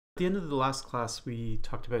the end of the last class, we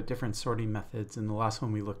talked about different sorting methods, and the last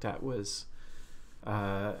one we looked at was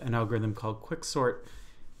an algorithm called quicksort.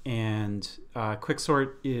 And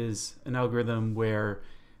quicksort is an algorithm where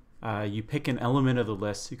you pick an element of the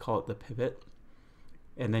list, you call it the pivot,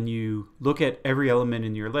 and then you look at every element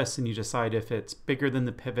in your list and you decide if it's bigger than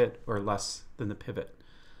the pivot or less than the pivot.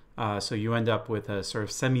 So you end up with a sort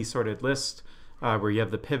of semi-sorted list where you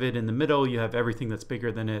have the pivot in the middle, you have everything that's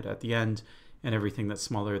bigger than it at the end, and everything that's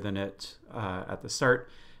smaller than it at the start.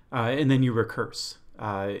 And then you recurse.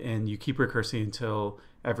 And you keep recursing until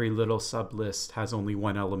every little sub-list has only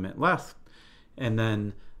one element left. And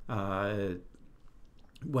then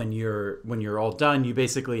when you're all done, you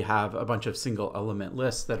basically have a bunch of single element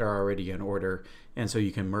lists that are already in order. And so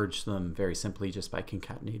you can merge them very simply just by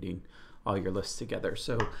concatenating all your lists together.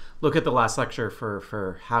 So look at the last lecture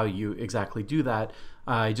for how you exactly do that.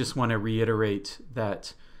 I just want to reiterate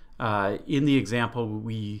that in the example,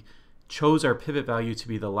 we chose our pivot value to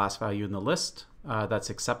be the last value in the list.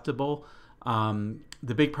 That's acceptable.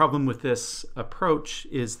 The big problem with this approach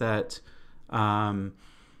is that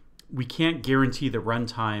we can't guarantee the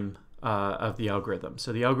runtime of the algorithm.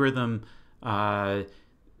 So the algorithm,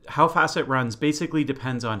 how fast it runs basically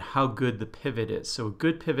depends on how good the pivot is. So a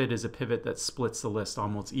good pivot is a pivot that splits the list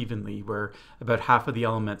almost evenly, where about half of the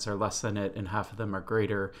elements are less than it and half of them are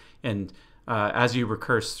greater. And as you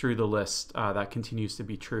recurse through the list, that continues to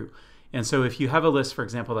be true. And so if you have a list, for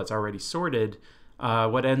example, that's already sorted,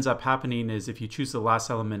 what ends up happening is if you choose the last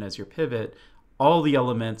element as your pivot, all the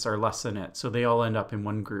elements are less than it. So they all end up in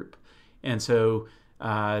one group. And so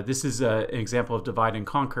this is an example of divide and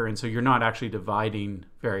conquer. And so you're not actually dividing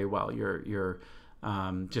very well. You're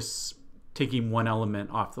just taking one element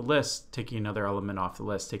off the list, taking another element off the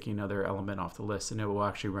list, taking another element off the list, and it will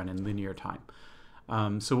actually run in linear time.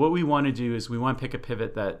 So what we want to do is we want to pick a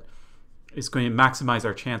pivot that is going to maximize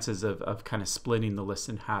our chances of kind of splitting the list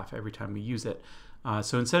in half every time we use it.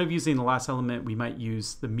 So instead of using the last element, we might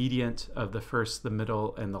use the mediant of the first, the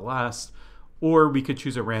middle, and the last, or we could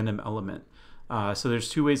choose a random element. So there's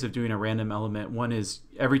two ways of doing a random element. One is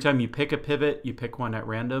every time you pick a pivot, you pick one at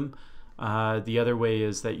random. The other way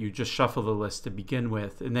is that you just shuffle the list to begin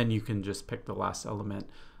with, and then you can just pick the last element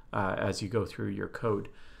as you go through your code.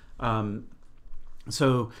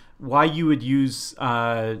 So why you would use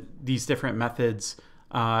these different methods,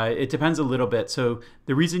 it depends a little bit. So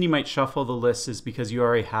the reason you might shuffle the list is because you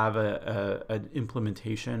already have an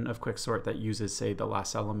implementation of quicksort that uses, say, the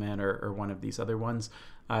last element or one of these other ones.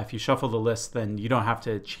 If you shuffle the list, then you don't have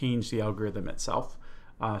to change the algorithm itself.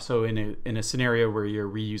 So in a scenario where you're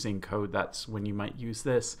reusing code, that's when you might use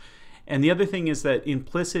this. And the other thing is that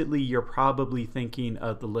implicitly, you're probably thinking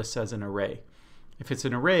of the list as an array. If it's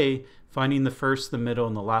an array, finding the first, the middle,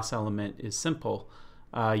 and the last element is simple.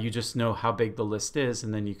 You just know how big the list is,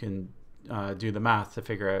 and then you can do the math to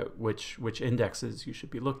figure out which indexes you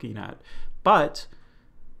should be looking at. But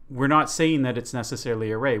we're not saying that it's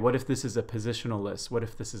necessarily array. What if this is a positional list? What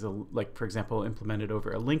if this is, like, for example, implemented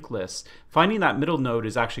over a linked list? Finding that middle node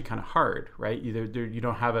is actually kind of hard, right? You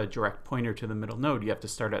don't have a direct pointer to the middle node. You have to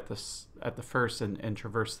start at the first and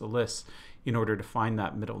traverse the list in order to find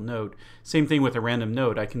that middle node. Same thing with a random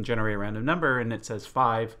node. I can generate a random number and it says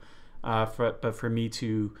 5, but for me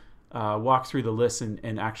to walk through the list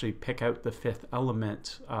and actually pick out the fifth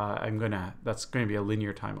element, that's going to be a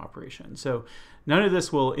linear time operation. So none of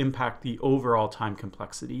this will impact the overall time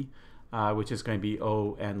complexity, which is going to be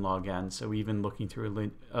O n log n. So even looking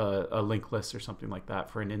through a linked list or something like that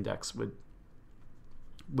for an index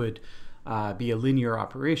would be a linear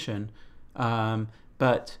operation.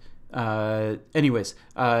 Anyways,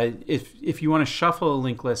 if you want to shuffle a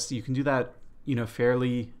linked list, you can do that,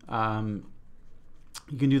 fairly.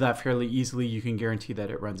 You can do that fairly easily. You can guarantee that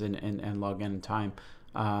it runs in n log n time.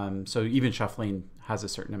 So even shuffling has a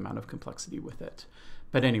certain amount of complexity with it.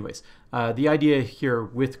 But anyways, the idea here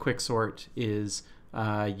with quicksort is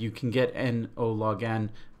you can get n o log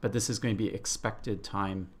n, but this is going to be expected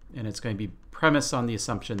time, and it's going to be premised on the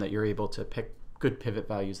assumption that you're able to pick good pivot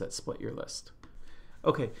values that split your list.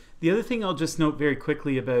 Okay, the other thing I'll just note very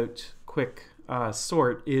quickly about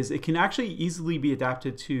quicksort is it can actually easily be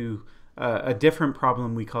adapted to a different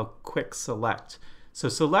problem we call quick select. So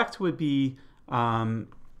select would be,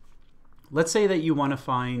 let's say that you want to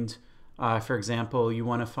find, for example, you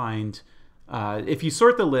want to find, if you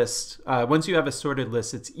sort the list, once you have a sorted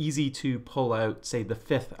list, it's easy to pull out, say, the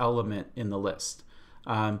fifth element in the list.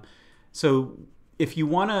 So if you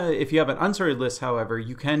have an unsorted list, however,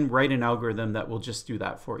 you can write an algorithm that will just do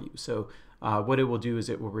that for you. So what it will do is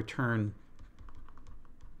it will return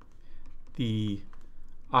the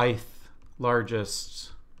ith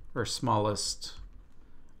largest or smallest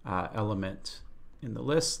element in the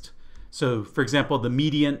list. So for example, the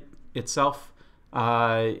median itself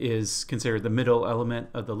is considered the middle element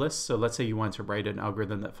of the list. So let's say you want to write an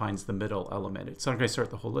algorithm that finds the middle element. It's not going to sort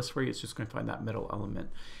the whole list for you. It's just going to find that middle element.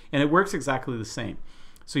 And it works exactly the same.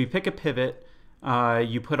 So you pick a pivot,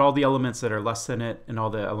 you put all the elements that are less than it and all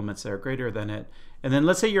the elements that are greater than it. And then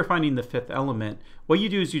let's say you're finding the fifth element. What you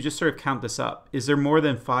do is you just sort of count this up. Is there more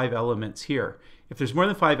than 5 elements here? If there's more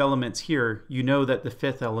than 5 elements here, you know that the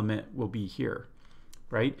fifth element will be here,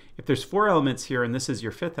 right? If there's 4 elements here and this is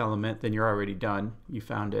your fifth element, then you're already done. You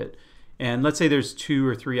found it. And let's say there's 2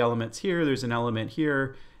 or 3 elements here, there's an element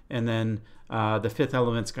here, and then the fifth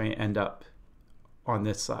element's going to end up on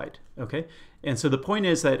this side, okay? And so the point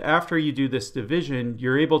is that after you do this division,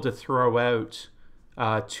 you're able to throw out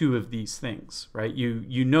 2 of these things, right?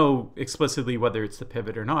 You know explicitly whether it's the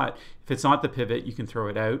pivot or not. If it's not the pivot, you can throw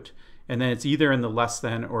it out. And then it's either in the less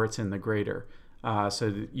than or it's in the greater. So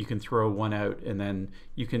that you can throw one out and then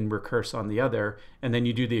you can recurse on the other. And then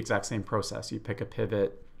you do the exact same process. You pick a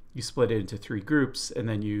pivot, you split it into 3 groups, and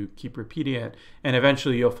then you keep repeating it. And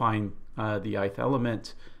eventually you'll find the ith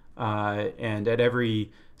element. And at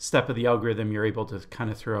every step of the algorithm, you're able to kind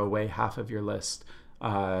of throw away half of your list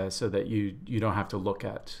so that you don't have to look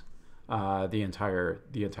at the entire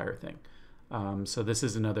thing. So this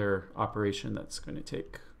is another operation that's going to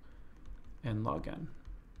take n log n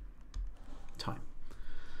time.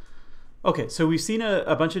 Okay, so we've seen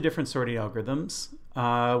a bunch of different sorting algorithms.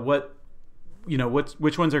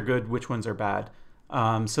 Which ones are good, which ones are bad.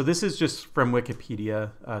 So this is just from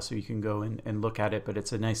Wikipedia, so you can go and look at it, but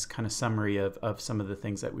it's a nice kind of summary of some of the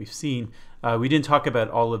things that we've seen. We didn't talk about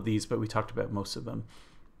all of these, but we talked about most of them.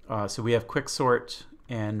 So we have quicksort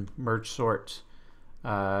and merge sort.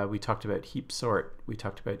 We talked about heap sort, we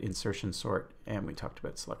talked about insertion sort, and we talked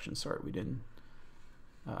about selection sort. We didn't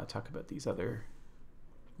talk about these other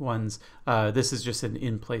ones. This is just an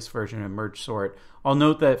in-place version of merge sort. I'll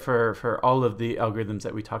note that for all of the algorithms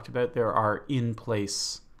that we talked about, there are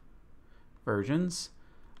in-place versions.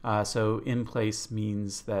 So in-place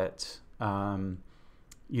means that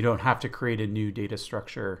you don't have to create a new data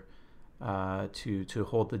structure to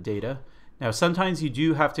hold the data. Now, sometimes you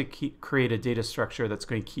do have to create a data structure that's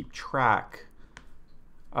going to keep track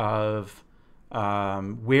of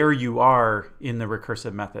where you are in the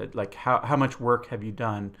recursive method, like how much work have you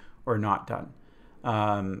done or not done.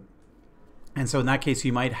 And so in that case,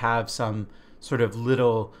 you might have some sort of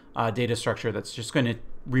little data structure that's just going to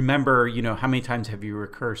remember, how many times have you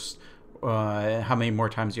recursed, how many more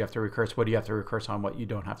times you have to recurse, what do you have to recurse on, what you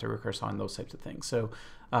don't have to recurse on, those types of things. So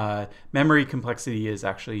memory complexity is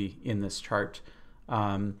actually in this chart.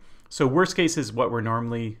 So worst case is what we're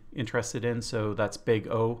normally interested in. So that's big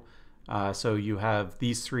O. So you have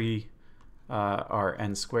these 3 are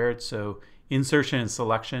n squared. So insertion and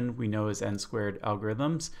selection we know is n squared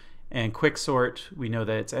algorithms. And quicksort, we know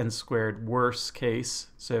that it's n squared worst case.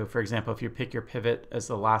 So for example, if you pick your pivot as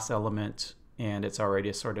the last element and it's already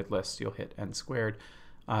a sorted list, you'll hit n squared.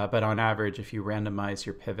 But on average, if you randomize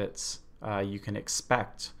your pivots, you can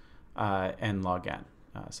expect n log n.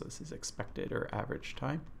 So this is expected or average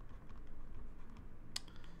time.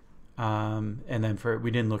 And then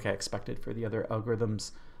we didn't look at expected for the other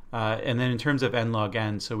algorithms. And then in terms of n log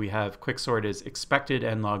n, so we have quicksort is expected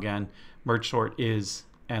n log n, merge sort is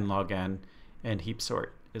n log n, and heap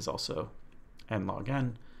sort is also n log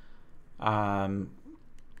n.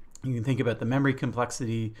 You can think about the memory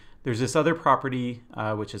complexity. There's this other property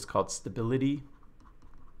which is called stability.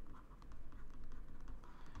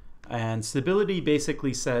 And stability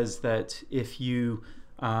basically says that if you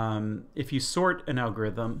sort an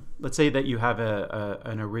algorithm, let's say that you have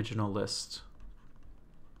an original list.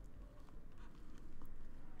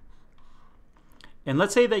 And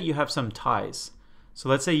let's say that you have some ties. So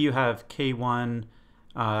let's say you have K1,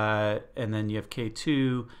 and then you have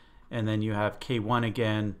K2, and then you have K1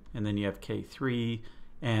 again, and then you have K3.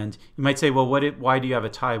 And you might say, well, why do you have a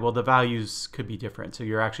tie? Well, the values could be different. So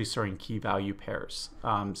you're actually sorting key value pairs.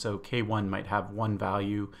 So K1 might have one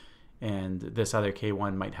value, and this other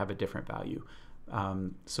K1 might have a different value.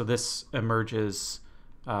 So this emerges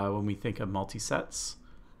when we think of multisets.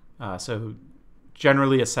 So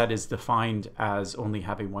generally a set is defined as only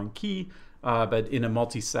having one key, but in a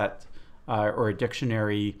multiset or a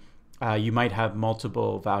dictionary, you might have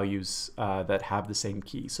multiple values that have the same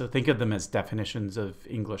key. So think of them as definitions of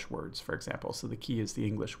English words, for example. So the key is the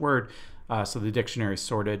English word. So the dictionary is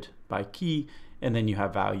sorted by key, and then you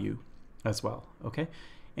have value as well, okay?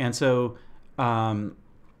 And so what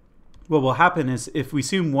will happen is if we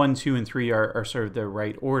assume 1, 2, and 3 are sort of the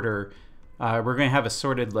right order, we're going to have a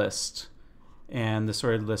sorted list. And the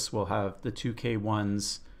sorted list will have the 2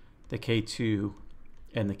 K1s, the K2,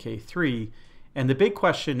 and the K3. And the big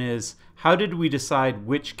question is, how did we decide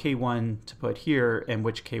which K1 to put here and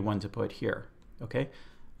which K1 to put here? Okay,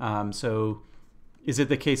 so is it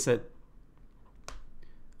the case that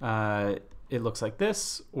it looks like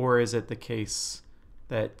this, or is it the case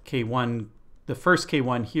that K1, the first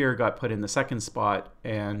K1 here got put in the second spot,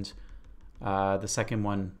 and the second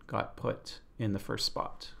one got put in the first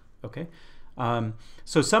spot? Okay,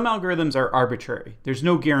 so some algorithms are arbitrary. There's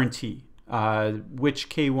no guarantee. Which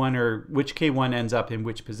K1 ends up in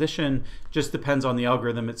which position just depends on the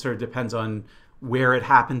algorithm. It sort of depends on where it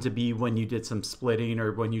happened to be when you did some splitting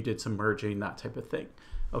or when you did some merging, that type of thing.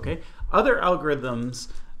 Okay. Other algorithms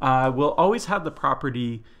will always have the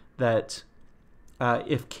property that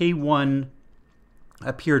if K1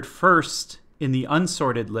 appeared first in the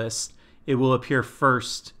unsorted list, it will appear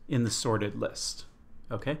first in the sorted list.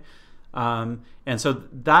 Okay. And so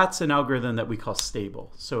that's an algorithm that we call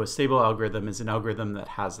stable. So a stable algorithm is an algorithm that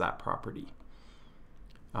has that property.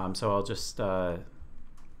 So I'll just try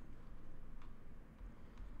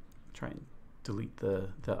and delete the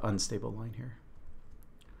unstable line here.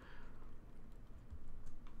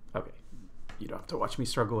 Okay, you don't have to watch me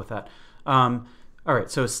struggle with that. All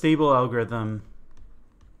right, so a stable algorithm.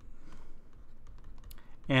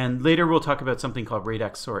 And later we'll talk about something called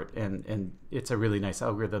radix sort, and it's a really nice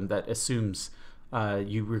algorithm that assumes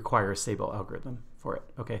you require a stable algorithm for it.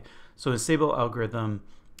 Okay, so a stable algorithm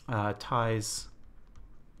ties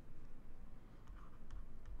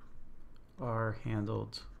are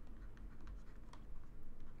handled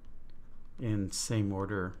in same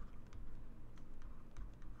order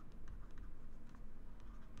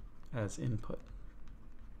as input.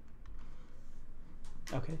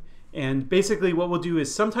 Okay. And basically what we'll do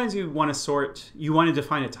is sometimes you want to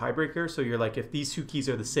define a tiebreaker. So you're like, if these two keys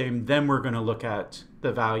are the same, then we're going to look at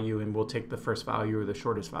the value and we'll take the first value or the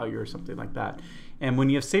shortest value or something like that. And when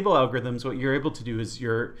you have stable algorithms, what you're able to do is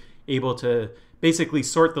you're able to basically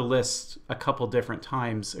sort the list a couple different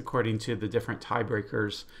times according to the different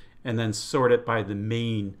tiebreakers and then sort it by the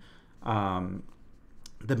main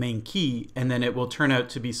key. And then it will turn out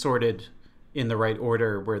to be sorted in the right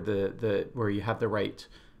order where you have the right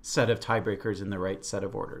set of tiebreakers in the right set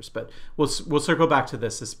of orders. But we'll circle back to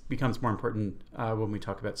this. This becomes more important when we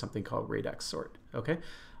talk about something called radix sort. Okay.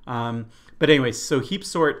 But anyway, so heap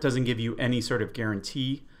sort doesn't give you any sort of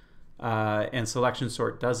guarantee, and selection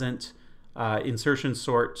sort doesn't. Insertion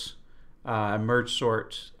sort, merge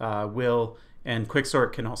sort will, and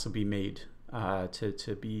quicksort can also be made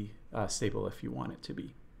to be stable if you want it to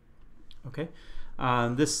be. Okay.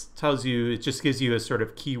 This tells you, it just gives you a sort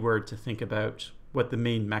of keyword to think about what the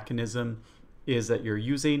main mechanism is that you're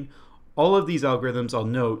using. All of these algorithms, I'll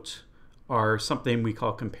note, are something we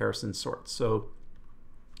call comparison sorts. So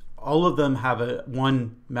all of them have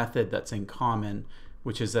one method that's in common,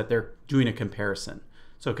 which is that they're doing a comparison.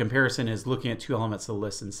 So comparison is looking at two elements of the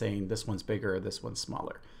list and saying this one's bigger or this one's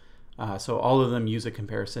smaller. So all of them use a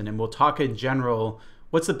comparison, and we'll talk in general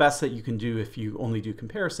what's the best that you can do if you only do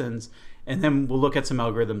comparisons, and then we'll look at some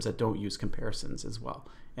algorithms that don't use comparisons as well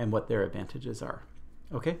and what their advantages are.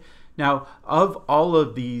 Okay, now of all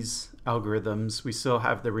of these algorithms, we still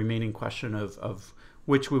have the remaining question of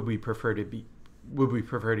which would we prefer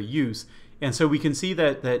to use. And so we can see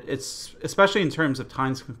that it's, especially in terms of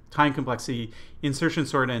time complexity, insertion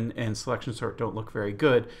sort and selection sort don't look very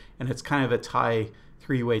good, and it's kind of a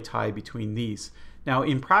three-way tie between these. Now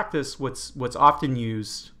in practice, what's often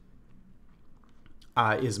used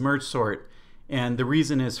is merge sort, and the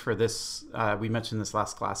reason is for this, we mentioned this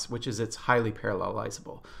last class, which is it's highly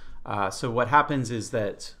parallelizable. So what happens is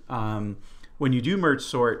that when you do merge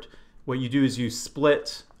sort, what you do is you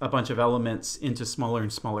split a bunch of elements into smaller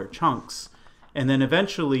and smaller chunks, and then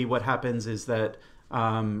eventually what happens is that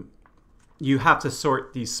you have to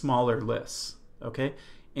sort these smaller lists, okay?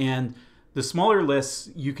 And the smaller lists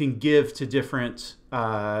you can give to different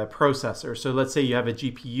processors. So let's say you have a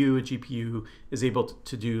GPU is able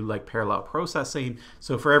to do like parallel processing.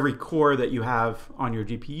 So for every core that you have on your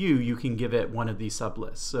GPU, you can give it one of these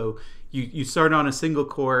sublists. So you start on a single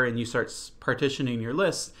core and you start partitioning your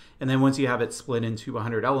list, and then once you have it split into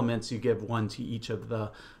 100 elements, you give one to each of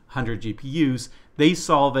the 100 GPUs. They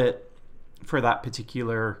solve it for that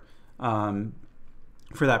particular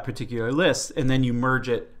list, and then you merge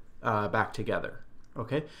it back together.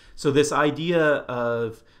 Okay, so this idea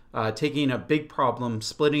of taking a big problem,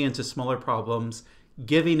 splitting into smaller problems,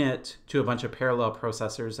 giving it to a bunch of parallel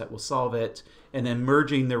processors that will solve it, and then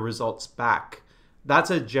merging the results back,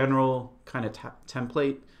 that's a general kind of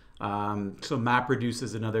template. So MapReduce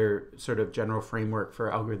is another sort of general framework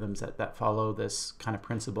for algorithms that follow this kind of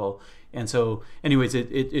principle. And so anyways,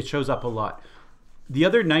 it shows up a lot. The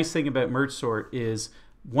other nice thing about merge sort is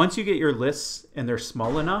once you get your lists and they're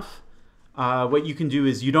small enough, what you can do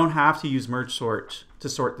is you don't have to use merge sort to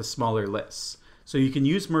sort the smaller lists. So you can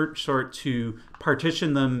use merge sort to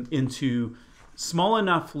partition them into small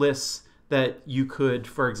enough lists that you could,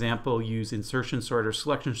 for example, use insertion sort or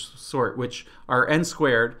selection sort, which are n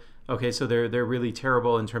squared. Okay, so they're really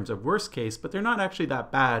terrible in terms of worst case, but they're not actually that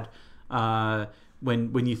bad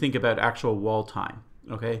when you think about actual wall time.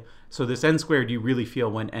 Okay, so this n squared you really feel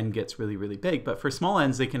when n gets really, really big, but for small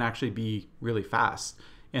n's they can actually be really fast.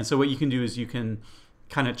 And so what you can do is you can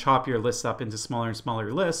kind of chop your lists up into smaller and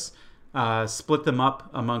smaller lists, split them up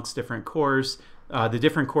amongst different cores. The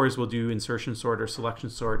different cores will do insertion sort or selection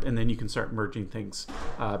sort, and then you can start merging things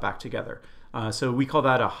back together. So we call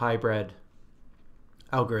that a hybrid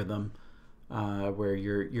algorithm, where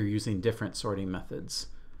you're using different sorting methods,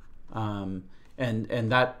 and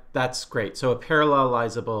that's great. So a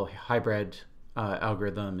parallelizable hybrid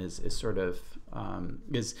algorithm is sort of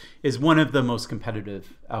is one of the most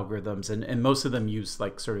competitive algorithms, and most of them use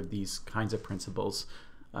like sort of these kinds of principles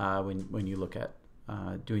when you look at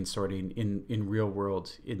doing sorting in real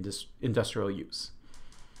world industrial use.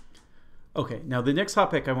 Okay, now the next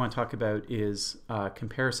topic I want to talk about is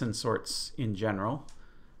comparison sorts in general.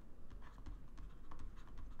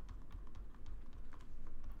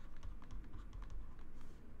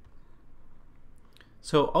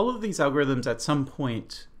 So all of these algorithms at some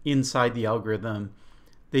point inside the algorithm,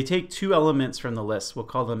 they take two elements from the list, we'll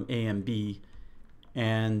call them A and B,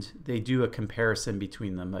 and they do a comparison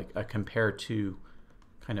between them, like a compare to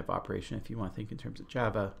kind of operation if you want to think in terms of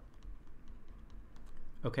Java.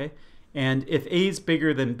 Okay, and if A is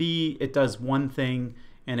bigger than B, it does one thing,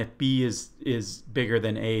 and if B is bigger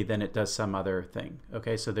than A, then it does some other thing.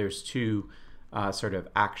 Okay, so there's two sort of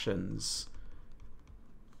actions.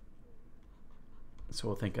 So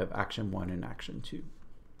we'll think of action 1 and action 2.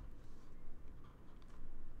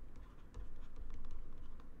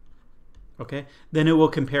 Okay, then it will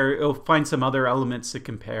compare, it'll find some other elements to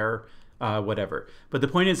compare, whatever. But the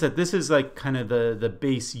point is that this is like kind of the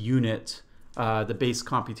base unit, the base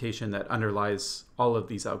computation that underlies all of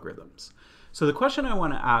these algorithms. So the question I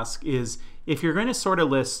want to ask is, if you're going to sort a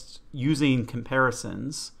list using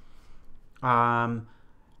comparisons,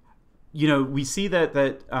 you know, we see that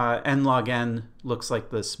n log n looks like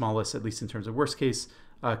the smallest, at least in terms of worst case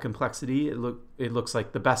complexity. It looks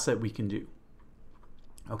like the best that we can do.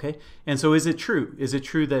 Okay, and so is it true? Is it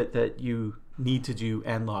true that you need to do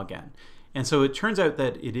n log n? And so it turns out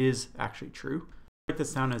that it is actually true. Write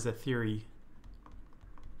this down as a theory.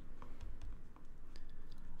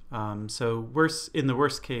 So in the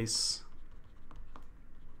worst case,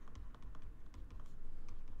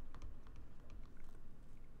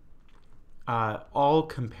 all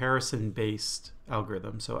comparison-based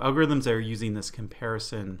algorithms, so algorithms that are using this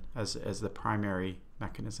comparison as the primary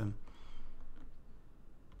mechanism,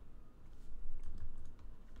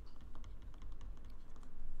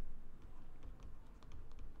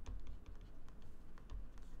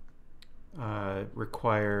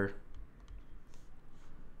 require,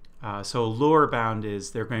 so lower bound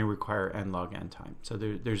is they're going to require n log n time. So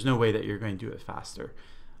there's no way that you're going to do it faster.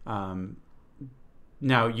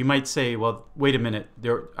 Now, you might say, well, wait a minute,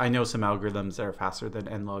 I know some algorithms that are faster than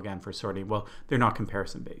n log n for sorting. Well, they're not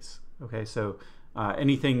comparison-based. Okay, so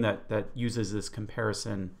anything that uses this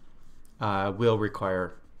comparison will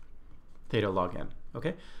require theta log n.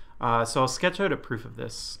 Okay, so I'll sketch out a proof of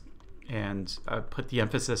this and put the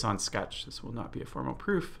emphasis on sketch. This will not be a formal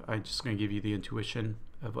proof. I'm just going to give you the intuition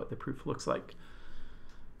of what the proof looks like.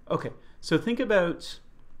 Okay, so think about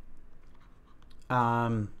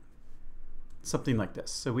something like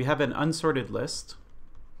this. So we have an unsorted list,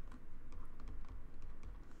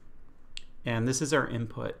 and this is our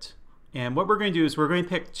input. And what we're going to do is we're going to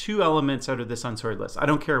pick two elements out of this unsorted list. I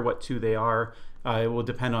don't care what two they are. It will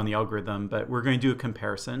depend on the algorithm, but we're going to do a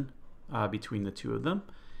comparison between the two of them.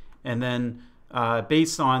 And then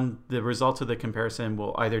based on the results of the comparison,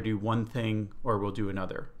 we'll either do one thing or we'll do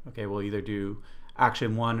another. Okay, we'll either do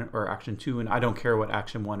action 1 or action 2, and I don't care what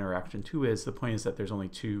action 1 or action 2 is. The point is that there's only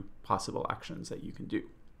two possible actions that you can do.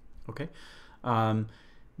 Okay,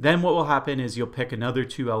 then what will happen is you'll pick another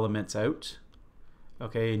two elements out.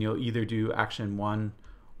 Okay, and you'll either do action 1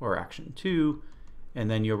 or action 2,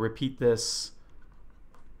 and then you'll repeat this.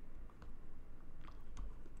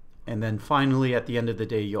 And then finally, at the end of the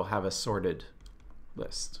day, you'll have a sorted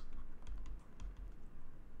list.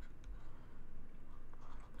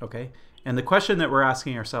 Okay, and the question that we're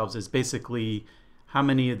asking ourselves is basically, how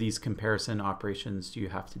many of these comparison operations do you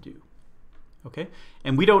have to do? Okay,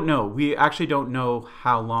 and we don't know. We actually don't know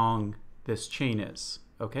how long this chain is.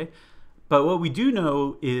 Okay, but what we do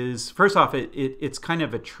know is, first off, it's kind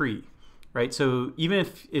of a tree, right? So even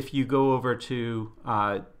if you go over to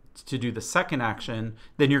do the second action,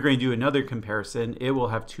 then you're going to do another comparison. It will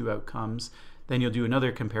have two outcomes. Then you'll do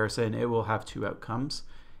another comparison. It will have two outcomes.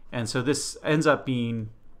 And so this ends up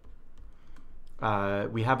being,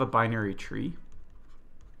 we have a binary tree.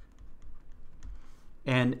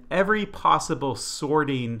 And every possible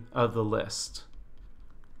sorting of the list,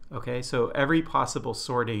 okay, so every possible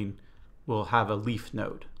sorting will have a leaf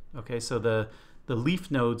node. Okay, so the leaf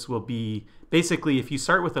nodes will be, basically, if you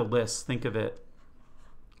start with a list, think of it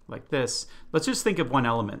like this. Let's just think of one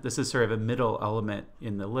element. This is sort of a middle element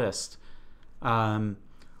in the list.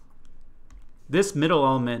 This middle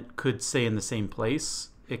element could stay in the same place.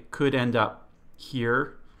 It could end up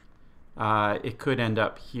here. It could end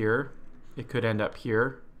up here. It could end up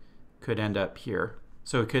here, could end up here.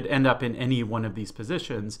 So it could end up in any one of these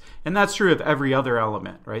positions. And that's true of every other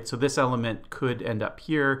element, right? So this element could end up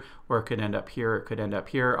here, or it could end up here, it could end up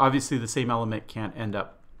here. Obviously, the same element can't end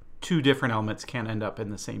up, two different elements can't end up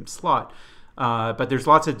in the same slot. But there's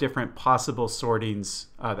lots of different possible sortings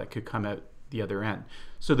that could come out the other end.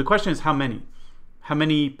 So the question is how many? How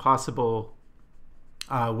many possible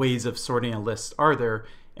ways of sorting a list are there?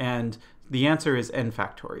 And the answer is n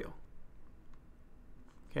factorial.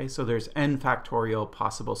 Okay, so there's n factorial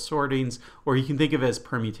possible sortings, or you can think of it as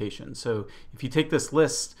permutations. So if you take this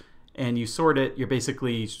list and you sort it, you're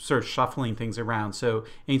basically sort of shuffling things around. So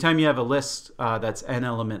anytime you have a list that's n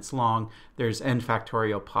elements long, there's n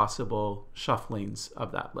factorial possible shufflings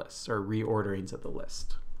of that list, or reorderings of the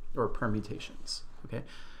list, or permutations. Okay.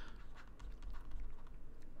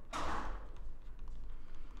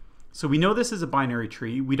 So we know this is a binary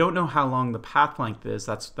tree. We don't know how long the path length is.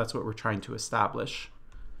 That's what we're trying to establish.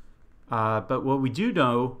 But what we do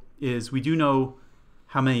know is we do know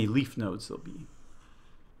how many leaf nodes there'll be.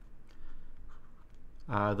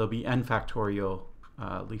 There'll be n factorial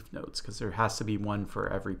leaf nodes, because there has to be one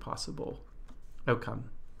for every possible outcome.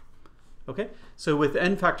 Okay, so with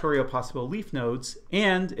n factorial possible leaf nodes,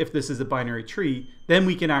 and if this is a binary tree, then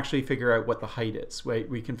we can actually figure out what the height is, right?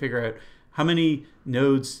 We can figure out how many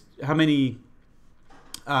nodes, how many,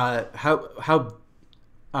 what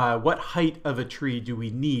height of a tree do we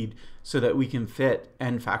need so that we can fit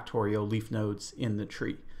n factorial leaf nodes in the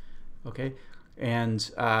tree, okay? And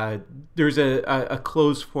there's a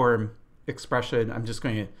closed form expression. I'm just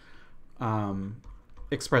going to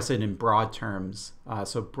express it in broad terms.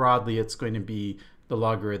 So broadly, it's going to be the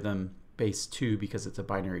logarithm base 2, because it's a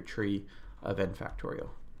binary tree of n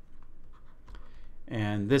factorial.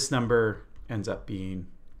 And this number ends up being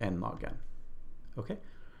n log n, okay?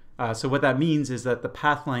 So what that means is that the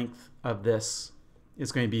path length of this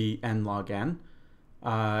is going to be n log n.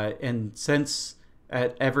 And since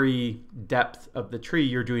at every depth of the tree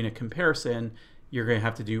you're doing a comparison, you're going to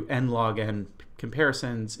have to do n log n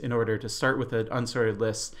comparisons in order to start with an unsorted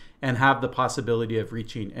list and have the possibility of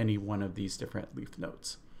reaching any one of these different leaf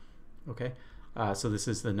nodes. Okay, so this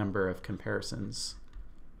is the number of comparisons.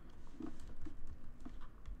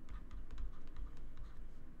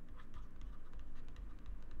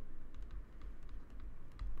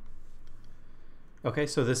 Okay,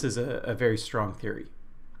 so this is a very strong theory.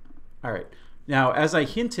 All right, now as I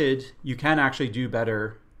hinted, you can actually do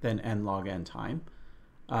better than n log n time.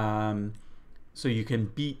 So you can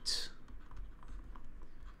beat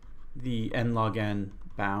the n log n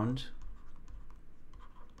bound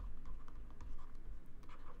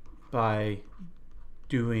by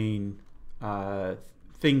doing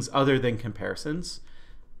things other than comparisons.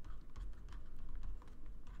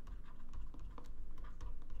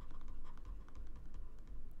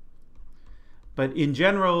 But in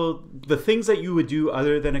general, the things that you would do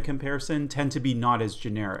other than a comparison tend to be not as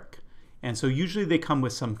generic. And so usually they come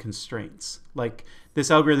with some constraints. Like this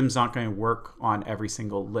algorithm is not going to work on every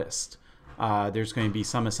single list. There's going to be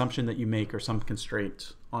some assumption that you make or some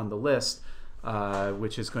constraint on the list,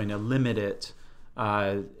 which is going to limit it.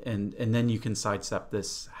 And then you can sidestep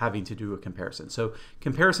this having to do a comparison. So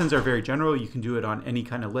comparisons are very general. You can do it on any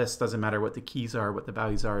kind of list. Doesn't matter what the keys are, what the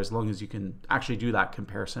values are, as long as you can actually do that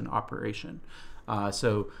comparison operation.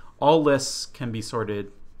 So all lists can be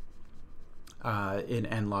sorted in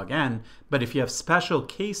n log n, but if you have special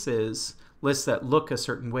cases, lists that look a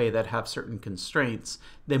certain way that have certain constraints,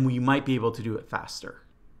 then we might be able to do it faster.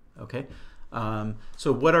 Okay,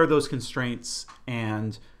 so what are those constraints,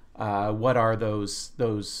 and what are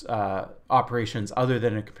those operations other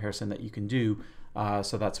than a comparison that you can do?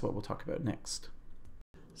 So that's what we'll talk about next.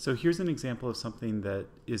 So here's an example of something that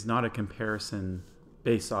is not a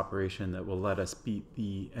comparison-based operation that will let us beat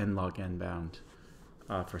the n log n bound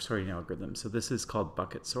for sorting algorithms. So this is called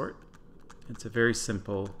bucket sort. It's a very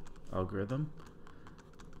simple algorithm.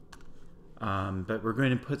 But we're going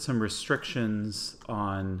to put some restrictions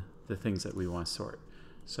on the things that we want to sort.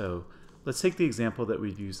 So let's take the example that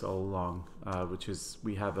we've used all along, which is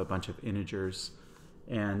we have a bunch of integers.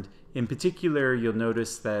 And in particular, you'll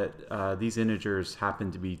notice that these integers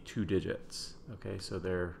happen to be 2 digits. Okay, so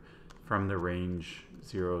they're from the range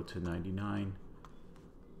 0 to 99.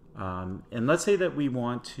 And let's say that we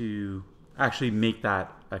want to actually make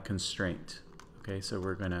that a constraint. Okay, so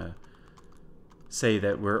we're going to say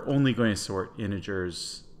that we're only going to sort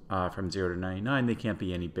integers from 0 to 99. They can't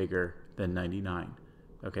be any bigger than 99.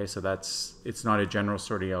 Okay, so it's not a general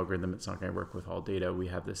sorting algorithm. It's not going to work with all data. We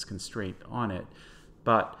have this constraint on it.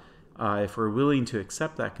 But if we're willing to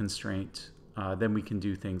accept that constraint, then we can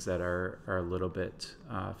do things that are a little bit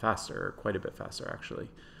faster, or quite a bit faster actually.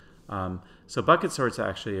 So bucket sort's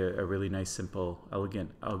actually a really nice, simple, elegant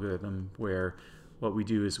algorithm where what we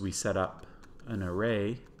do is we set up an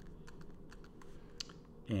array,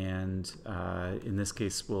 and in this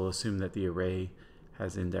case we'll assume that the array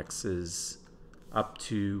has indexes up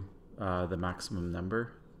to the maximum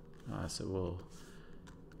number. So we'll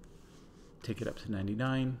take it up to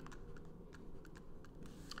 99.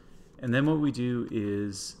 And then what we do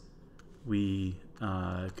is we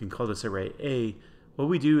can call this array A. What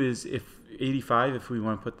we do is if 85, if we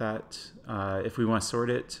want to put that, if we want to sort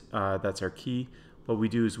it, that's our key. What we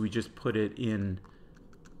do is we just put it in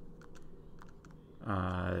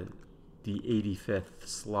the 85th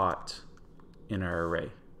slot in our array.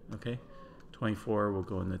 Okay, 24 will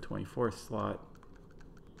go in the 24th slot.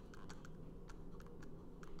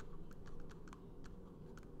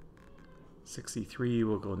 '63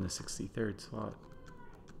 will go in the 63rd slot.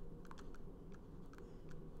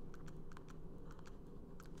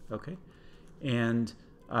 Okay, and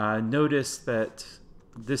notice that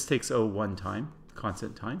this takes O one time,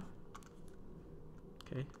 constant time.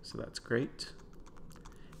 Okay, so that's great.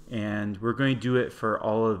 And we're going to do it for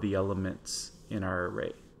all of the elements in our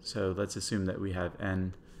array. So let's assume that we have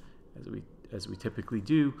n, as we typically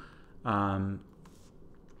do. Let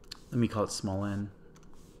me call it small n.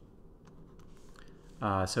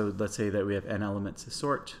 So let's say that we have n elements to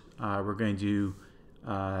sort. We're going to do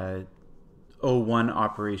O1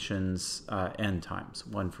 operations n times,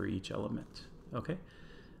 one for each element. Okay.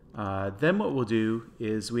 Then what we'll do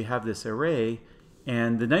is we have this array,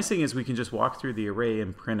 and the nice thing is we can just walk through the array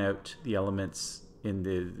and print out the elements in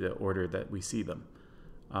the order that we see them.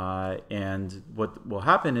 And what will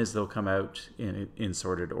happen is they'll come out in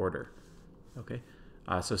sorted order. Okay.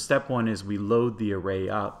 So step one is we load the array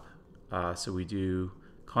up. So we do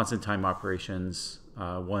constant time operations,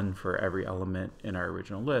 one for every element in our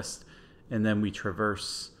original list, and then we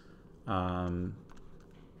traverse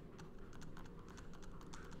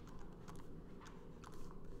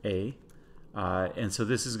A. And so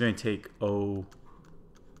this is going to take O,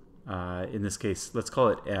 in this case, let's call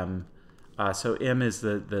it M. So M is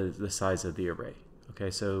the size of the array.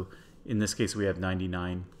 Okay, so in this case we have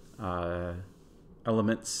 99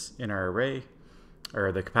 elements in our array,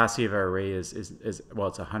 or the capacity of our array is well,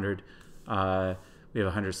 it's 100. We have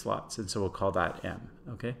 100 slots, and so we'll call that M.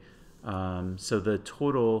 Okay, so the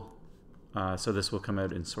total, so this will come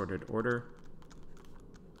out in sorted order,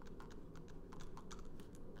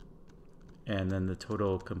 and then the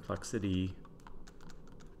total complexity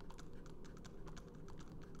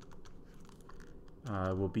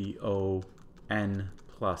will be O n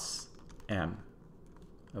plus M.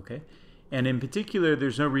 Okay. And in particular,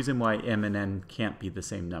 there's no reason why M and N can't be the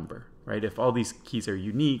same number, right? If all these keys are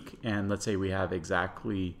unique, and let's say we have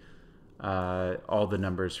exactly all the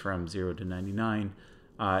numbers from 0 to 99,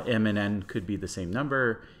 M and N could be the same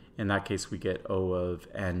number. In that case, we get O of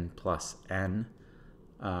N plus N,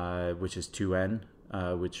 which is 2N,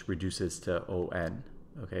 which reduces to ON,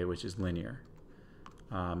 okay, which is linear.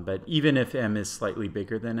 But even if M is slightly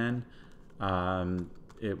bigger than N,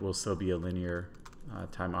 it will still be a linear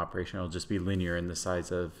time operation. It'll just be linear in the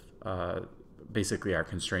size of basically our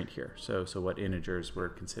constraint here. So what integers we're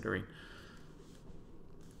considering.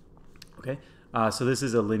 Okay, so this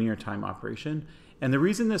is a linear time operation. And the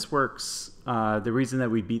reason this works, the reason that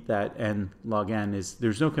we beat that n log n is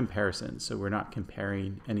there's no comparison. So we're not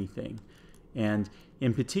comparing anything. And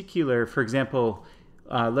in particular, for example,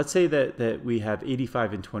 let's say that we have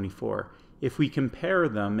 85 and 24. If we compare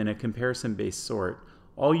them in a comparison-based sort,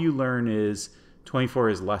 all you learn is 24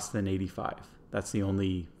 is less than 85. That's the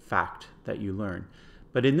only fact that you learn.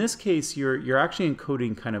 But in this case, you're actually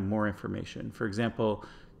encoding kind of more information. For example,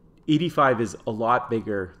 85 is a lot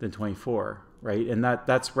bigger than 24, right? And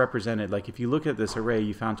that's represented, like if you look at this array,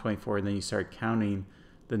 you found 24 and then you start counting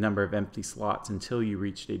the number of empty slots until you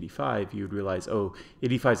reached 85, you would realize, oh,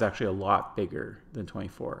 85 is actually a lot bigger than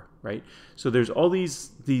 24, right? So there's all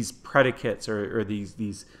these predicates or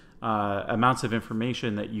these amounts of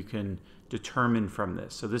information that you can determine from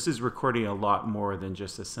this. So this is recording a lot more than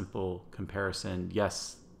just a simple comparison.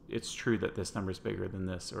 Yes, it's true that this number is bigger than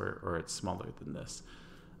this, or it's smaller than this.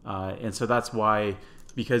 And so that's why,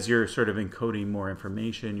 because you're sort of encoding more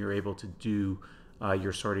information, you're able to do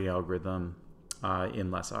your sorting algorithm in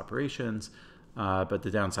less operations. But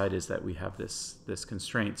the downside is that we have this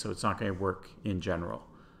constraint, so it's not going to work in general.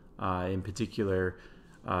 In particular,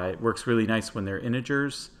 it works really nice when they're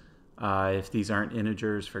integers. If these aren't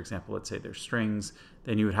integers, for example, let's say they're strings,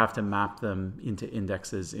 then you would have to map them into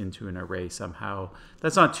indexes into an array somehow.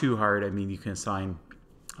 That's not too hard. I mean, you can assign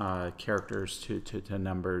characters to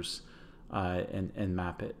numbers and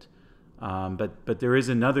map it. But there is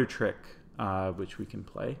another trick which we can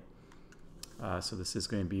play. So this is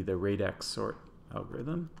going to be the radix sort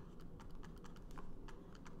algorithm.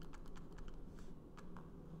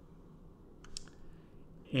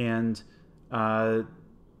 And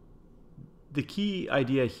the key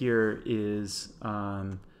idea here is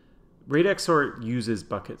radix sort uses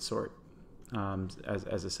bucket sort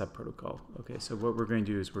as a subprotocol. Okay, so what we're going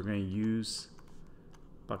to do is we're going to use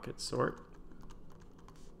bucket sort.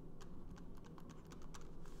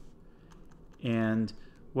 And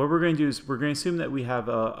what we're going to do is we're going to assume that we have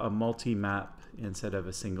a multi-map instead of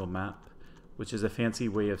a single map, which is a fancy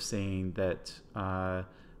way of saying that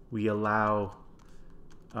we allow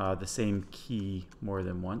the same key more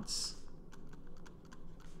than once,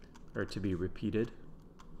 or to be repeated.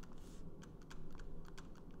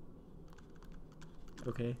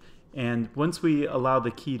 Okay, and once we allow the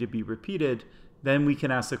key to be repeated, then we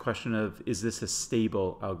can ask the question of, is this a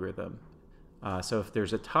stable algorithm? So if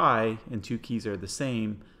there's a tie and two keys are the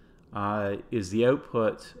same, is the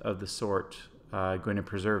output of the sort going to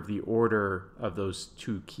preserve the order of those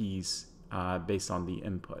two keys based on the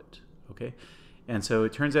input? Okay, and so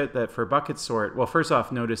it turns out that for bucket sort, well, first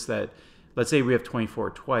off, notice that let's say we have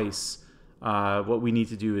 24 twice. What we need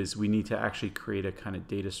to do is we need to actually create a kind of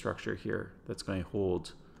data structure here that's going to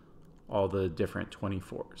hold all the different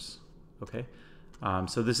 24s. Okay,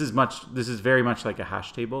 so this is very much like a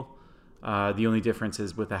hash table. The only difference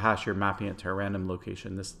is with a hash, you're mapping it to a random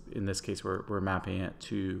location. In this case, we're mapping it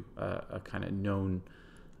to a kind of known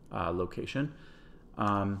location.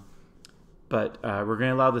 But we're going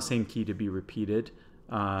to allow the same key to be repeated.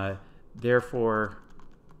 Therefore,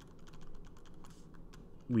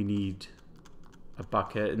 we need a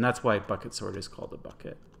bucket, and that's why bucket sort is called a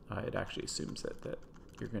bucket. It actually assumes that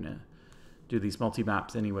you're going to do these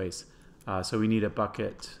multi-maps anyways. So we need a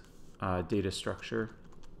bucket data structure.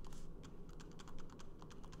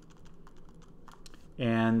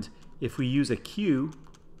 And if we use a queue,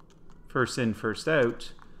 first in, first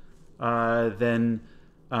out, then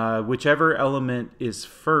whichever element is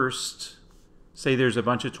first, say there's a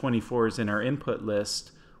bunch of 24s in our input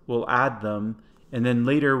list, we'll add them. And then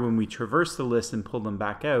later when we traverse the list and pull them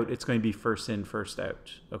back out, it's going to be first in, first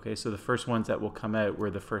out. Okay, so the first ones that will come out were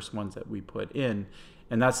the first ones that we put in.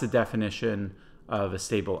 And that's the definition of a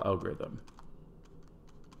stable algorithm.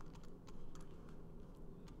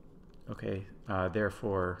 Okay,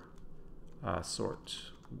 therefore sort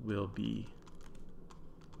will be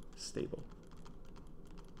stable.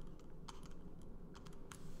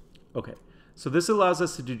 Okay, so this allows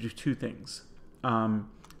us to do two things.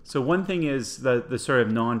 So one thing is the sort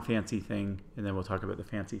of non-fancy thing, and then we'll talk about the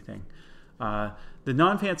fancy thing. The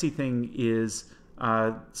non-fancy thing is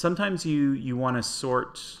sometimes you want to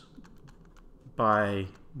sort by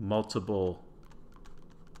multiple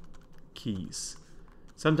keys.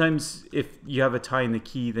 Sometimes if you have a tie in the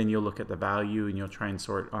key, then you'll look at the value and you'll try and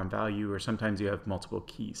sort on value, or sometimes you have multiple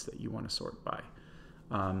keys that you want to sort by.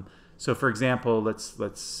 So for example,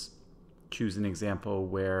 let's choose an example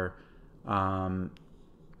where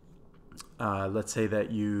let's say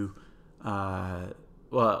that you,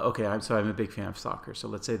 well, okay, I'm a big fan of soccer. So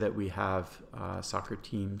let's say that we have soccer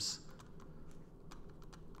teams.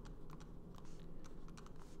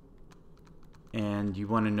 And you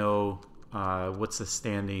want to know what's the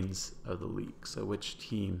standings of the league. So which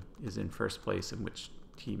team is in first place and which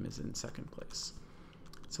team is in second place.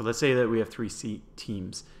 So let's say that we have three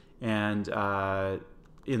teams. And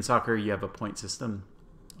in soccer, you have a point system.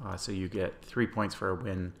 So you get 3 points for a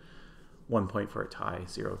win, 1 point for a tie,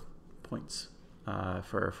 0 points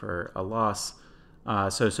for a loss.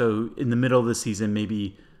 So in the middle of the season,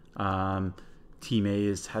 maybe team A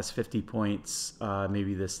has 50 points,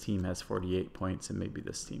 maybe this team has 48 points, and maybe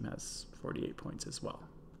this team has 48 points as well.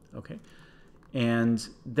 Okay, and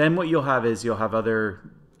then what you'll have is you'll have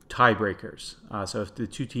other tiebreakers. So if the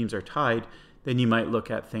two teams are tied, then you might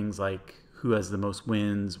look at things like who has the most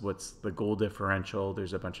wins, what's the goal differential.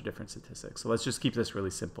 There's a bunch of different statistics. So let's just keep this really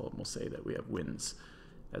simple, and we'll say that we have wins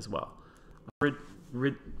as well.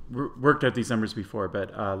 Worked out these numbers before,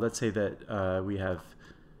 but let's say that we have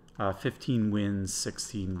 15 wins,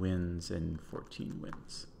 16 wins, and 14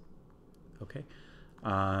 wins. Okay,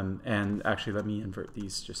 and actually let me invert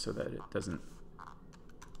these just so that it doesn't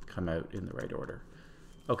come out in the right order.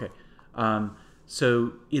 Okay,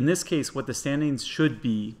 so in this case, what the standings should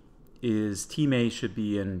be is Team A should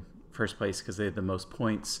be in first place because they have the most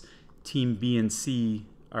points. Team B and C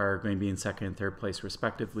are going to be in second and third place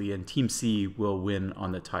respectively, and Team C will win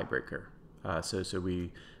on the tiebreaker. So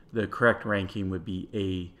the correct ranking would be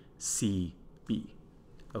A, C, B.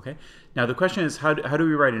 Okay. Now the question is, how do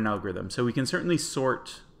we write an algorithm? So we can certainly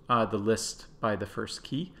sort the list by the first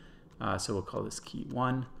key. So we'll call this key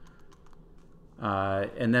 1.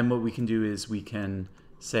 And then what we can do is we can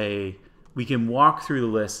walk through the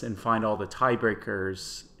list and find all the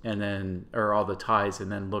tiebreakers or all the ties,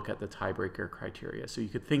 and then look at the tiebreaker criteria. So you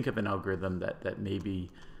could think of an algorithm that maybe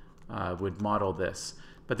would model this.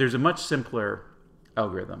 But there's a much simpler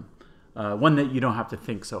algorithm, one that you don't have to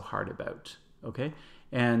think so hard about. Okay,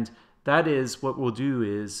 and that is what we'll do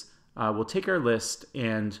is we'll take our list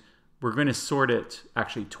and we're going to sort it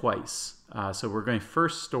actually twice. So we're going to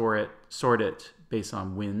first sort it based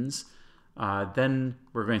on wins. Then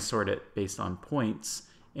we're going to sort it based on points.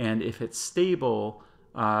 And if it's stable,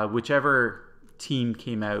 whichever team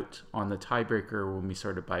came out on the tiebreaker when we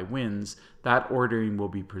sorted by wins, that ordering will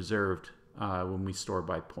be preserved when we store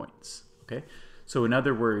by points. Okay. So in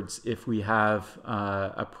other words, if we have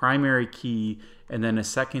a primary key and then a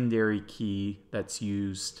secondary key that's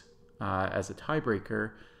used as a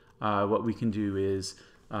tiebreaker, what we can do is,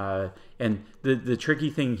 and the tricky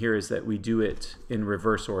thing here is that we do it in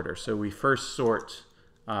reverse order. So we first sort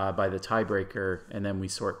by the tiebreaker, and then we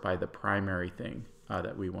sort by the primary thing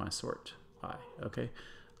that we want to sort by. Okay,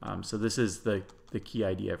 so this is the key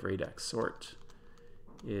idea of Radix sort,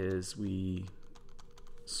 is we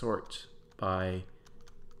sort by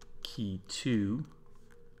key 2,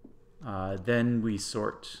 then we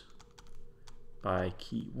sort by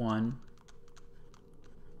key 1.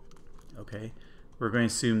 Okay, we're going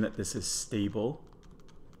to assume that this is stable.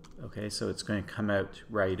 Okay, so it's going to come out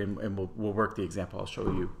right, and we'll work the example. I'll show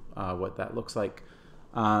you what that looks like.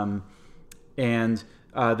 And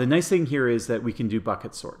the nice thing here is that we can do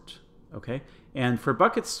bucket sort. Okay, and for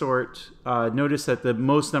bucket sort, notice that the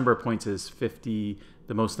most number of points is 50,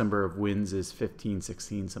 the most number of wins is 15,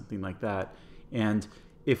 16, something like that. And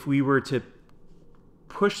if we were to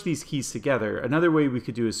push these keys together, another way we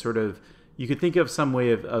could do is you could think of some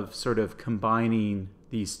way of sort of combining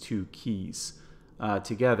these two keys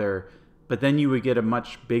together, but then you would get a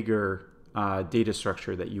much bigger data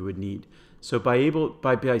structure that you would need. So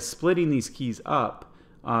by splitting these keys up,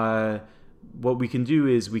 what we can do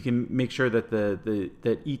is we can make sure that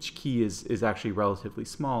that each key is actually relatively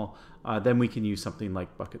small. Then we can use something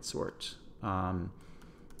like bucket sort to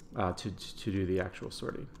do the actual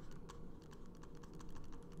sorting.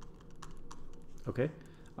 Okay.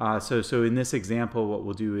 So in this example, what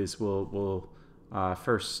we'll do is we'll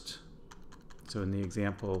first, so in the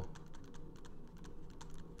example,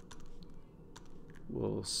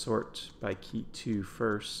 we'll sort by key 2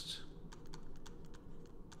 first.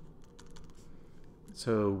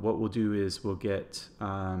 So what we'll do is we'll get,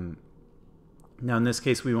 now in this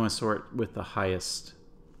case we want to sort with the highest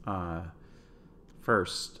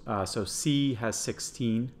first. So C has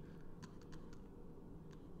 16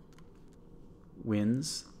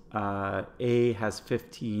 wins, A has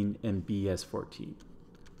 15, and B has 14.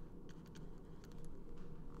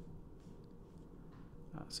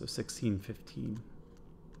 So 16, 15,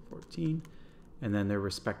 14, and then their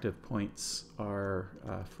respective points are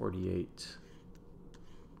 48.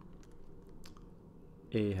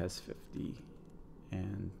 A has 50,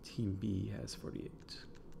 and Team B has 48.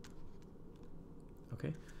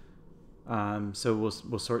 Okay, so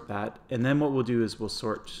we'll sort that, and then what we'll do is we'll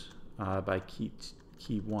sort by key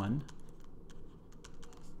 1.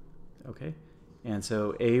 Okay, and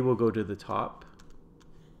so A will go to the top.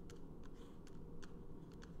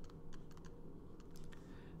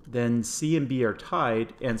 Then C and B are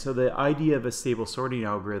tied, and so the idea of a stable sorting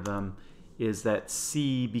algorithm is that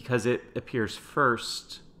C, because it appears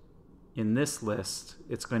first in this list,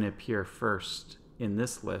 it's going to appear first in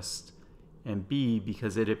this list, and B,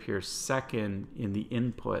 because it appears second in the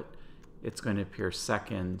input, it's going to appear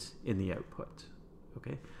second in the output.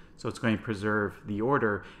 Okay, so it's going to preserve the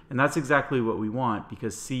order, and that's exactly what we want,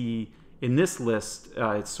 because C in this list,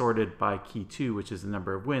 it's sorted by key 2, which is the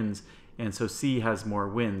number of wins, and so C has more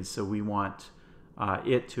wins, so we want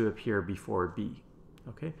it to appear before B.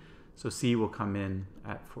 Okay, so C will come in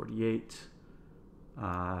at 48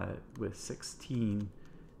 with 16,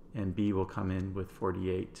 and B will come in with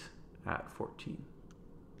 48 at 14.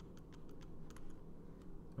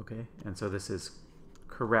 Okay, and so this is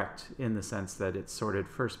correct in the sense that it's sorted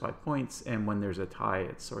first by points, and when there's a tie,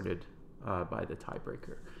 it's sorted by the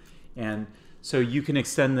tiebreaker. And so you can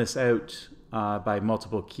extend this out by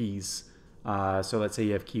multiple keys. So let's say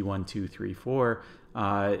you have key 1, 2, 3, 4,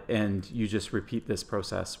 and you just repeat this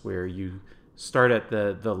process where you start at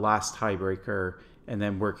the last tiebreaker and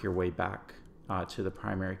then work your way back to the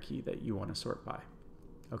primary key that you want to sort by.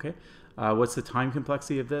 Okay, what's the time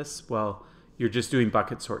complexity of this? Well, you're just doing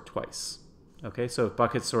bucket sort twice. Okay, so if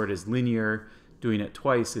bucket sort is linear, doing it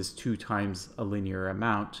twice is 2 times a linear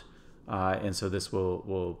amount, and so this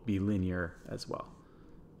will be linear as well.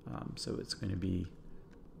 So it's going to be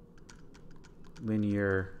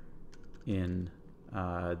linear in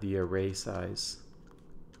the array size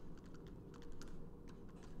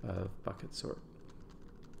of bucket sort.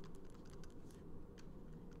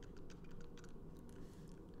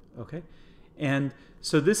 Okay, and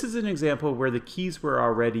so this is an example where the keys were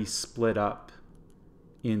already split up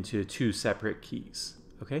into 2 separate keys.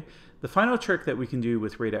 Okay, the final trick that we can do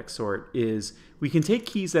with radix sort is we can take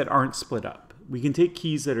keys that aren't split up. We can take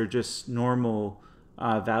keys that are just normal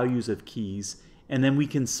values of keys, and then we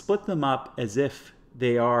can split them up as if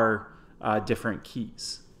they are different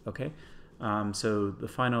keys. Okay, so the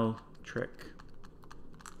final trick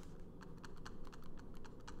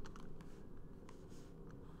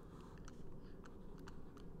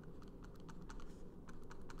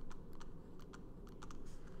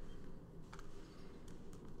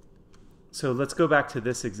So let's go back to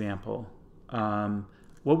this example.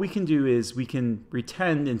 What we can do is we can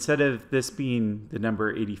pretend, instead of this being the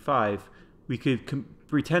number 85, we could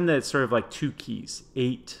pretend that it's sort of like 2 keys,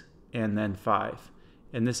 8 and then 5.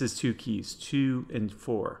 And this is 2 keys, 2 and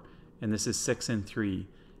 4. And this is 6 and 3.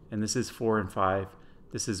 And this is 4 and 5.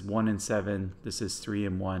 This is 1 and 7. This is 3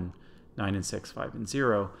 and 1, 9 and 6, 5 and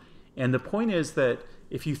 0. And the point is that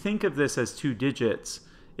if you think of this as 2 digits,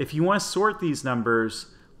 if you want to sort these numbers,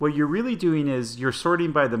 what you're really doing is you're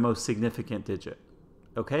sorting by the most significant digit,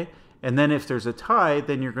 okay? And then if there's a tie,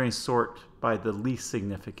 then you're going to sort by the least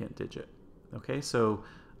significant digit, okay? So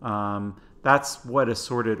that's what a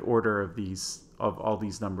sorted order of all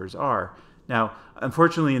these numbers are. Now,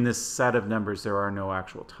 unfortunately, in this set of numbers, there are no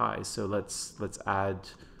actual ties. So let's add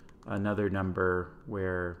another number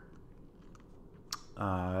where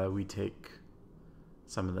we take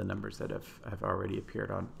some of the numbers that have already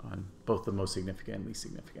appeared on both the most significant and least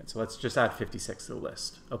significant. So let's just add 56 to the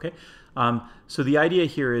list, okay? So the idea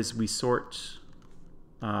here is we sort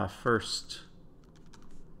first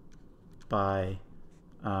by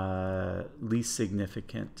least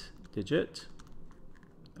significant digit,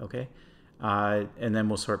 okay? And then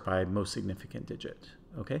we'll sort by most significant digit,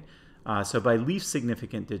 okay? So by least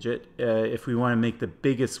significant digit, if we want to make the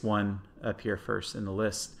biggest one appear first in the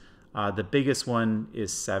list, the biggest one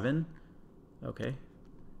is 7, okay,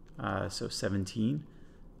 so 17.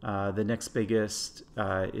 The next biggest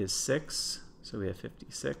is 6, so we have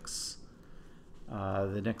 56.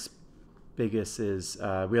 The next biggest is,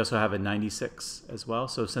 we also have a 96 as well,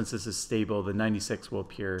 so since this is stable, the 96 will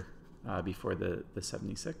appear before the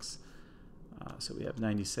 76. So we have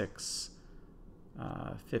 96,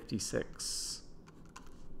 56,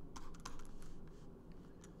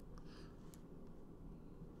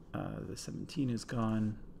 the 17 is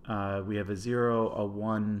gone. We have a 0, a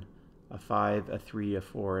 1, a 5, a 3, a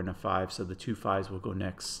 4, and a 5. So the 2 5s will go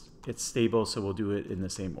next. It's stable, so we'll do it in the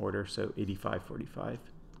same order. So 85, 45.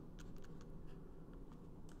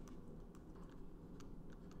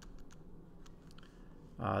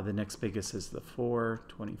 The next biggest is the 4,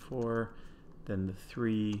 24. Then the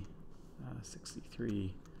 3,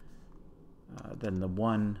 63. Then the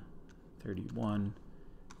 1, 31.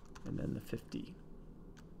 And then the 50.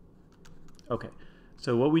 Okay,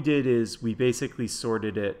 so what we did is we basically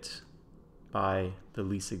sorted it by the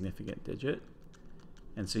least significant digit.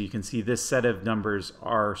 And so you can see this set of numbers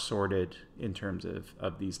are sorted in terms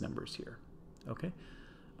of these numbers here. Okay,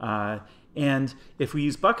 and if we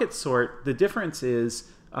use bucket sort, the difference is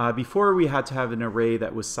before we had to have an array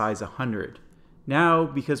that was size 100. Now,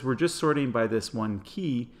 because we're just sorting by this one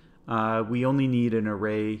key, we only need an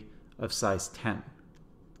array of size 10.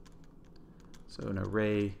 So an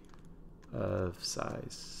array of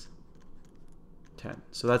size 10.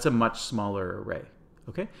 So that's a much smaller array.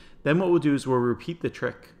 Okay. Then what we'll do is we'll repeat the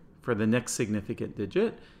trick for the next significant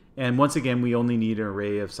digit. And once again, we only need an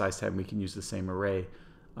array of size 10. We can use the same array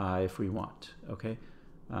if we want. Okay.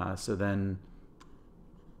 So then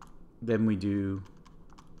we do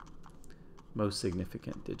most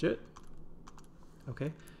significant digit.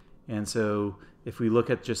 Okay. And so if we look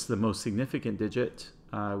at just the most significant digit,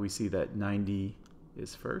 we see that 90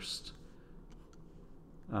 is first,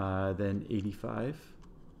 then 85,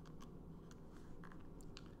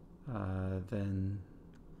 then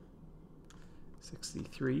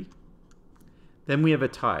 63. Then we have a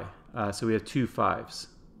tie. So we have two 5s.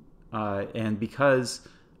 And because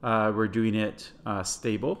we're doing it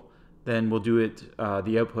stable, then we'll do it,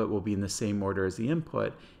 the output will be in the same order as the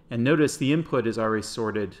input. And notice the input is already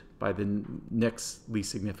sorted by the next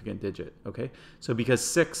least significant digit, okay? So because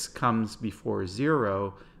 6 comes before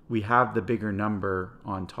 0, we have the bigger number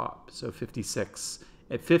on top. So 56.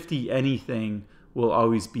 At 50, anything will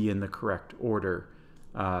always be in the correct order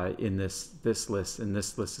in this list, and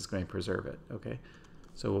this list is going to preserve it, okay?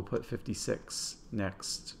 So we'll put 56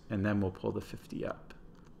 next, and then we'll pull the 50 up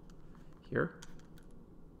here.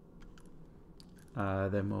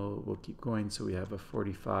 Then we'll keep going. So we have a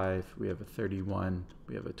 45, we have a 31,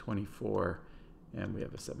 we have a 24, and we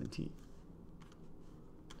have a 17.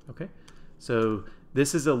 Okay, so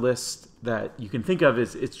this is a list that you can think of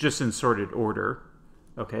as it's just in sorted order.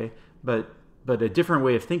 Okay, but a different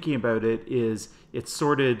way of thinking about it is it's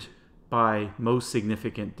sorted by most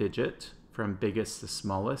significant digit from biggest to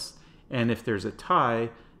smallest. And if there's a tie,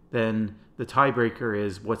 then the tiebreaker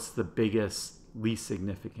is what's the biggest least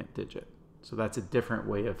significant digit. So that's a different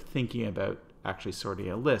way of thinking about actually sorting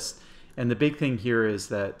a list. And the big thing here is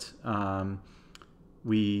that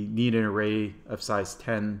we need an array of size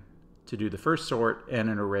 10 to do the first sort and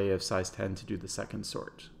an array of size 10 to do the second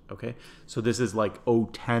sort. Okay, so this is like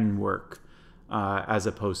O10 work as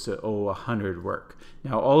opposed to O100 work.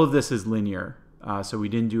 Now all of this is linear, so we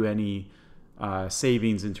didn't do any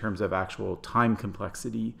savings in terms of actual time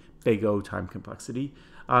complexity, big O time complexity.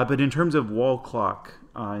 But in terms of wall clock,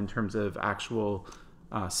 in terms of actual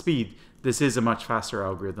speed, this is a much faster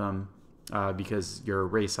algorithm because your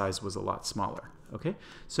array size was a lot smaller. Okay,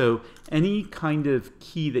 so any kind of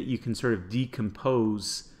key that you can sort of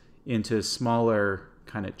decompose into smaller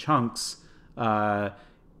kind of chunks,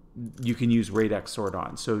 you can use RAID XORT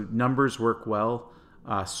on. So numbers work well,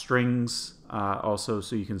 strings also,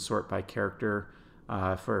 so you can sort by character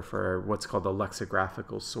for what's called the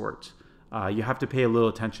lexicographical sort. You have to pay a little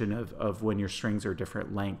attention of when your strings are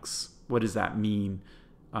different lengths. What does that mean?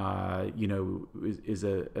 You know, is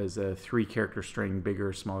a 3-character string bigger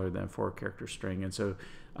or smaller than a 4-character string? And so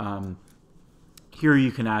here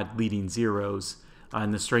you can add leading zeros.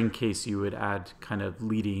 In the string case, you would add kind of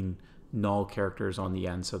leading null characters on the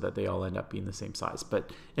end so that they all end up being the same size.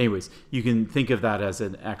 But anyways, you can think of that as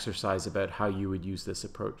an exercise about how you would use this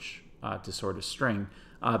approach to sort a string.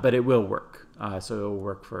 But it will work. So it will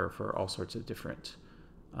work for all sorts of different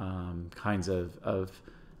kinds of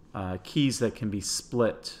keys that can be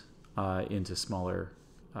split into smaller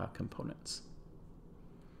components.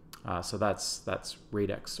 So that's RAID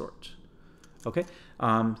XORT. Okay.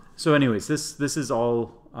 So anyways, this is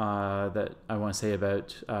all that I want to say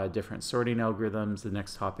about different sorting algorithms. The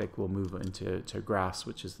next topic we'll move into graphs,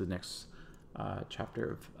 which is the next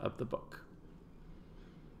chapter of the book.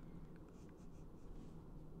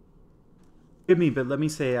 But let me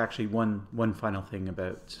say actually one final thing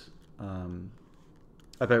about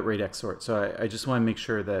RAID XORT. So I just want to make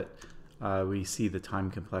sure that we see the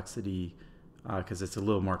time complexity because it's a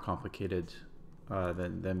little more complicated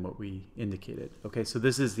than what we indicated. Okay, so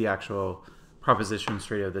this is the actual proposition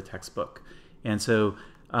straight out of the textbook. And so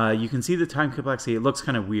you can see the time complexity. It looks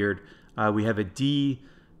kind of weird. We have a D,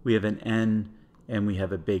 we have an N, and we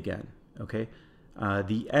have a big N. Okay,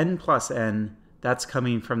 the N plus N, that's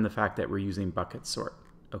coming from the fact that we're using bucket sort.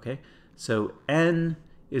 Okay, so N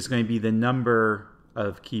is going to be the number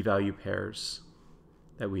of key value pairs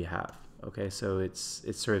that we have. Okay, so it's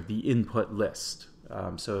sort of the input list.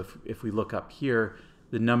 So if we look up here,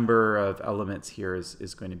 the number of elements here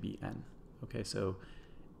is going to be N. Okay, so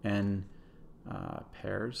N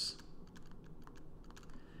pairs.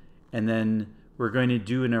 And then we're going to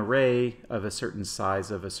do an array of a certain size,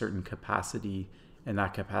 of a certain capacity, and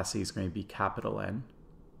that capacity is going to be capital N.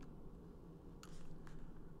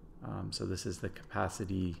 So this is the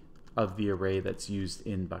capacity of the array that's used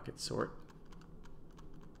in bucket sort.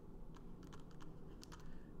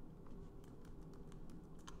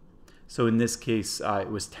 So in this case,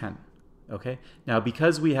 it was 10. Okay. Now,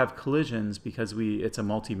 because we have collisions, because it's a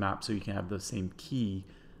multi-map, so you can have the same key,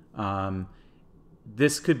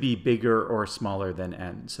 this could be bigger or smaller than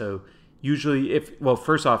n. So usually well,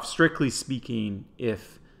 first off, strictly speaking,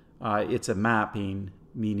 if it's a mapping,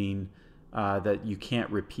 meaning that you can't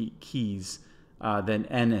repeat keys, then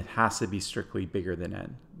n it has to be strictly bigger than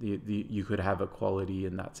n. You could have equality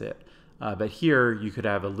and that's it. But here you could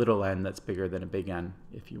have a little n that's bigger than a big N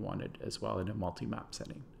if you wanted as well in a multi-map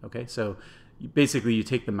setting. Okay, so basically you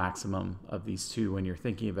take the maximum of these two when you're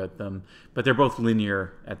thinking about them, but they're both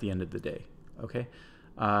linear at the end of the day. Okay,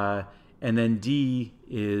 and then D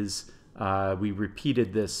is we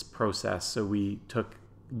repeated this process. So we took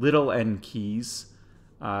little n keys,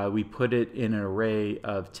 we put it in an array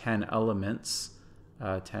of 10 elements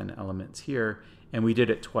here, and we did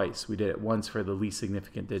it twice. We did it once for the least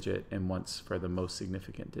significant digit and once for the most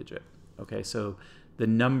significant digit. Okay, so the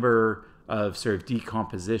number of sort of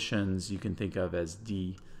decompositions you can think of as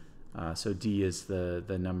D. So D is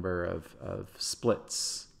the number of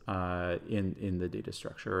splits in the data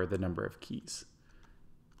structure, or the number of keys.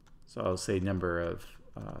 So I'll say number of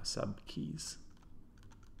sub keys.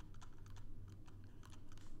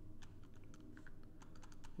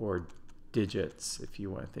 Or digits, if you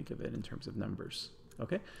want to think of it in terms of numbers.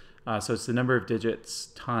 Okay, so it's the number of digits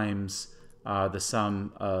times the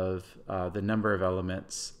sum of the number of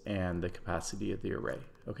elements and the capacity of the array.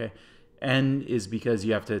 Okay, n is because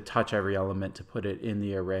you have to touch every element to put it in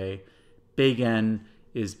the array. Big N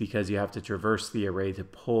is because you have to traverse the array to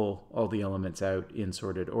pull all the elements out in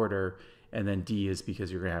sorted order. And then D is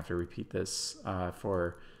because you're going to have to repeat this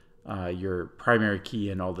for your primary key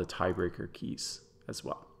and all the tiebreaker keys as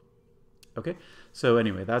well. Okay, so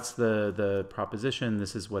anyway, that's the proposition.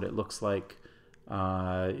 This is what it looks like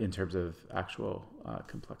in terms of actual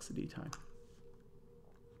complexity time.